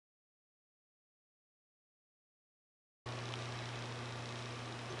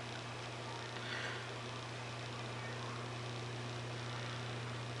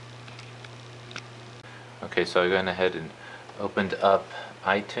Okay, so I went ahead and opened up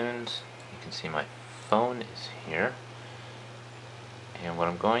iTunes. You can see my phone is here. And what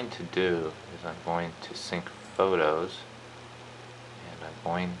I'm going to do is I'm going to sync photos, and I'm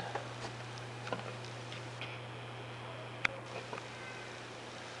going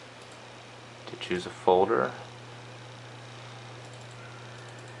to choose a folder.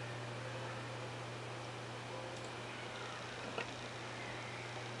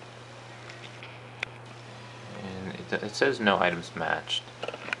 And it says no items matched,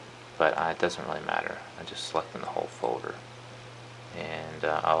 but it doesn't really matter. I just select the whole folder. And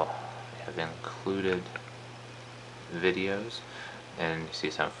I'll have included videos, and you see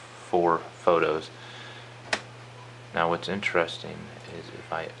some 4 photos. Now what's interesting is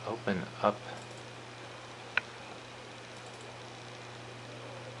if I open up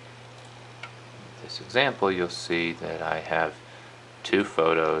this example, you'll see that I have 2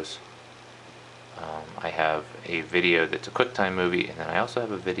 photos. I have a video that's a QuickTime movie, and then I also have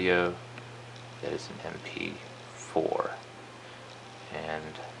a video that is an MP4.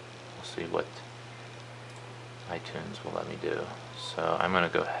 And we'll see what iTunes will let me do. So I'm going to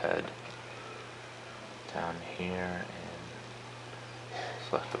go ahead down here and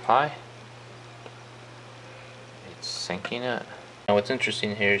select apply. It's syncing it. Now what's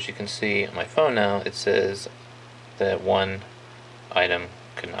interesting here is you can see on my phone now it says that one item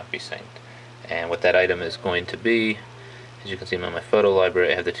could not be synced. And what that item is going to be, as you can see on my photo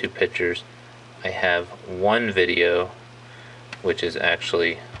library, I have the 2 pictures. I have one video which is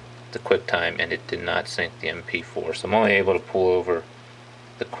actually the QuickTime, and it did not sync the MP4, so I'm only able to pull over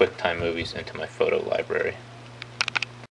the QuickTime movies into my photo library.